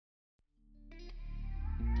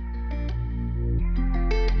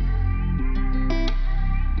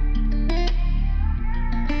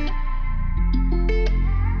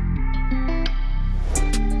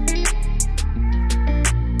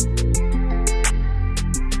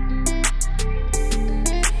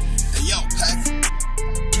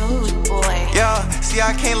See,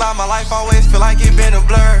 I can't lie, my life always feel like it been a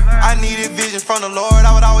blur. I needed vision from the Lord,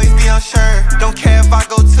 I would always be unsure. Don't care if I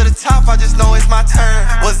go to the top, I just know it's my turn.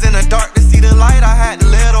 Was in the dark to see the light, I had to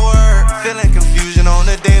live the word. Feeling confusion on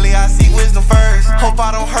the daily, I seek wisdom first. Hope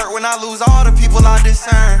I don't hurt when I lose all the people I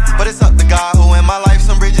discern. But it's up to God who in my life,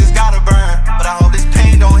 some bridges gotta burn. But I hope this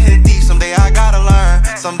pain don't hit deep, someday I gotta learn.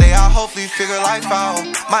 Someday I'll hopefully figure life out.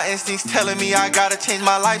 My instincts telling me I gotta change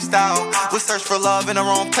my lifestyle. Would search for love in the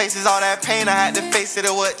wrong places, all that pain I had to face it.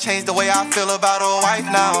 It would change the way I feel about a wife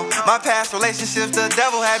now. My past relationships, the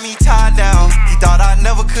devil had me tied down. He thought I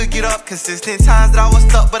never could get up. Consistent times that I was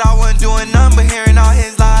stuck, but I wasn't doing none but hearing all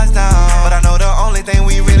his lies now. But I know the only thing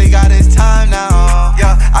we really got is time now.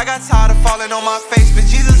 Yeah, I got tired of falling on my face, but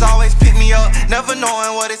Jesus always picked me up. Never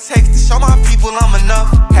knowing what it takes to show my people I'm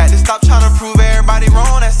enough. Had to stop trying to prove everybody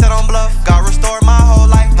wrong that said I'm bluff. God restored my whole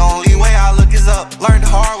life, the only way I look is up. Learned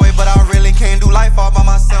the hard way, but I really can't do life all by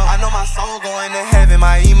myself. I know my soul going to heaven,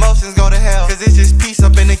 my emotions go to hell. Cause it's just peace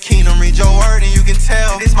up in the kingdom, read your word and you can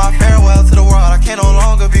tell. It's my farewell to the world, I can no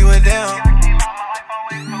longer be with them.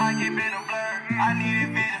 I needed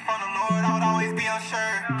vision from the Lord, I would always be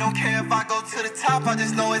unsure. Don't care if I go to the top, I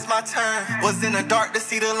just know it's my turn. Was in the dark to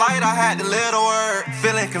see the light, I had to live the word.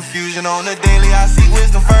 Feeling confusion on the daily, I seek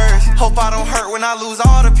wisdom first. Hope I don't hurt when I lose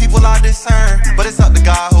all the people I discern. But it's up to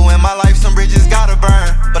God who